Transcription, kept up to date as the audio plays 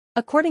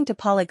According to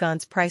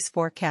Polygon's price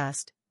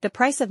forecast, the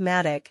price of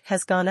Matic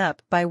has gone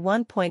up by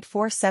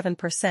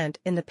 1.47%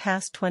 in the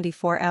past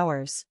 24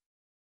 hours.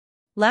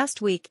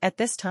 Last week at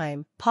this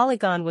time,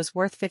 Polygon was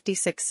worth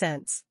 56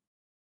 cents.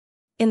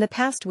 In the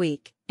past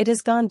week, it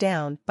has gone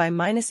down by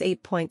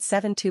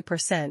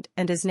 -8.72%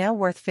 and is now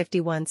worth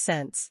 51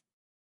 cents.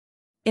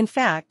 In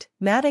fact,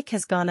 Matic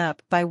has gone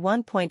up by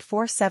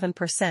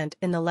 1.47%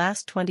 in the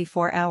last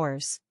 24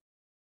 hours.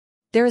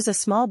 There is a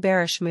small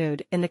bearish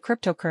mood in the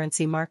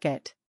cryptocurrency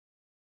market.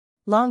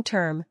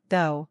 Long-term,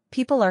 though,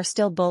 people are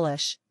still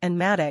bullish, and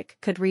Matic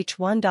could reach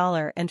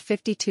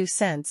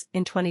 $1.52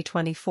 in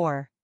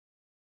 2024.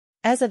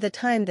 As of the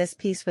time this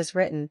piece was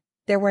written,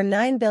 there were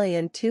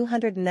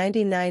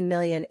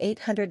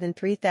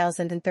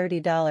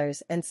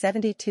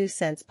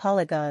 $9,299,803,030.72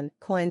 Polygon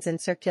coins in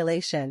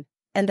circulation,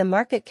 and the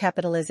market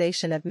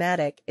capitalization of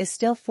Matic is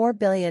still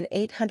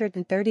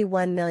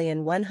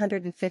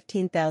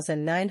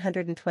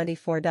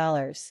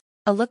 $4,831,115,924.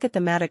 A look at the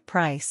Matic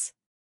price.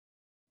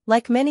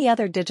 Like many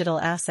other digital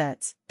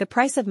assets, the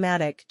price of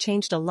Matic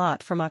changed a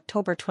lot from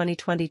October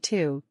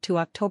 2022 to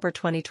October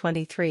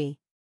 2023.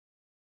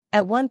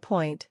 At one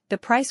point, the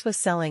price was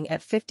selling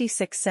at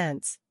 56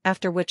 cents,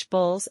 after which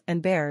bulls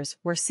and bears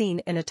were seen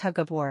in a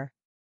tug-of-war.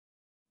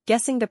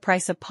 Guessing the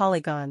price of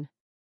Polygon.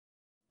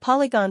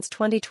 Polygon's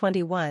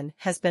 2021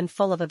 has been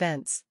full of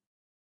events.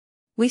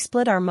 We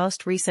split our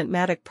most recent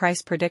Matic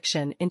price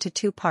prediction into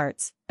two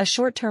parts, a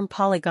short-term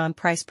Polygon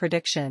price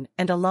prediction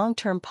and a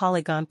long-term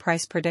Polygon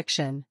price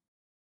prediction.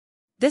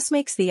 This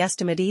makes the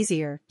estimate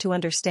easier to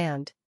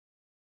understand.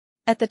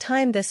 At the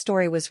time this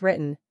story was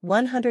written,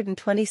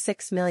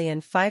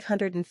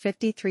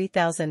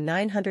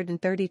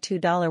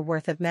 $126,553,932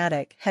 worth of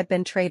Matic had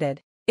been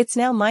traded. It's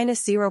now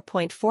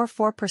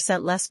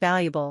 -0.44% less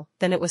valuable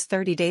than it was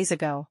 30 days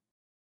ago.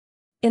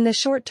 In the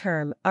short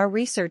term, our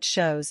research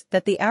shows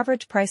that the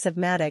average price of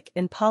Matic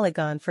in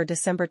Polygon for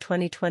December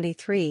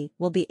 2023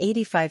 will be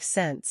 85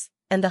 cents,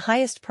 and the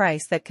highest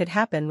price that could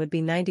happen would be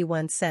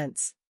 91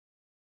 cents.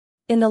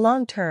 In the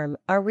long term,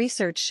 our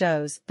research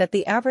shows that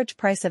the average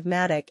price of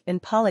Matic in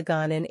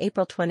Polygon in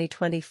April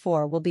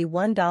 2024 will be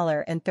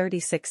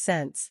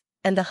 $1.36,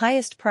 and the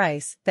highest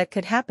price that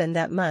could happen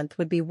that month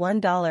would be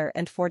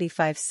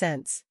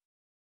 $1.45.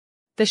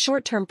 The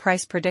short-term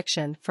price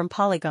prediction from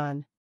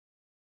Polygon.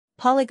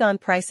 Polygon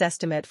price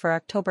estimate for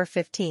October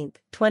 15,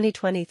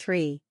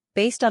 2023.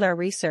 Based on our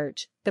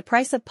research, the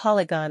price of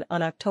Polygon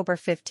on October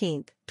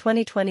 15,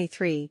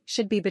 2023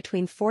 should be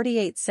between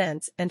 48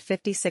 cents and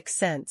 56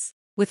 cents,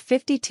 with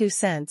 52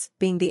 cents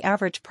being the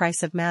average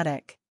price of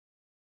Matic.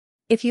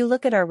 If you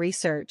look at our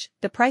research,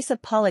 the price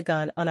of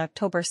Polygon on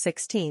October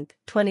 16,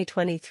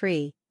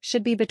 2023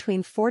 should be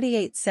between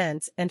 48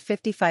 cents and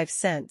 55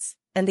 cents,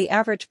 and the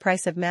average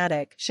price of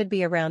Matic should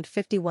be around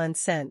 51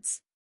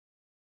 cents.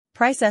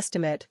 Price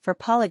estimate for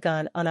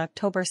Polygon on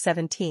October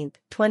 17,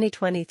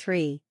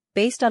 2023.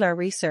 Based on our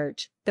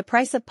research, the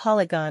price of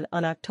Polygon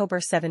on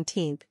October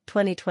 17,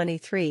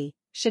 2023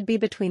 should be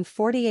between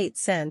 48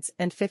 cents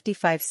and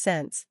 55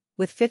 cents,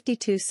 with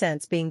 52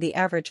 cents being the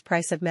average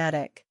price of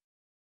Matic.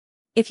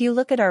 If you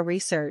look at our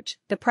research,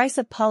 the price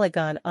of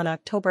Polygon on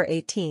October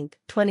 18,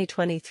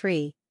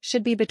 2023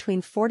 should be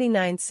between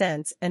 49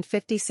 cents and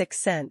 56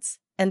 cents,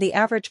 and the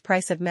average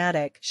price of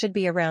Matic should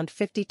be around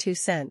 52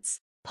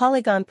 cents.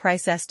 Polygon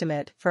price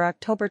estimate for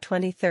October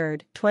 23,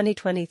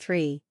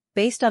 2023.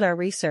 Based on our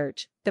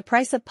research, the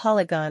price of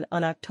Polygon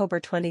on October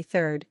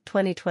 23,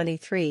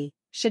 2023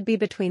 should be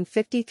between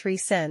 53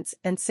 cents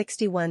and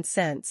 61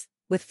 cents,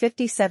 with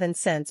 57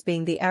 cents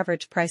being the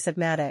average price of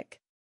Matic.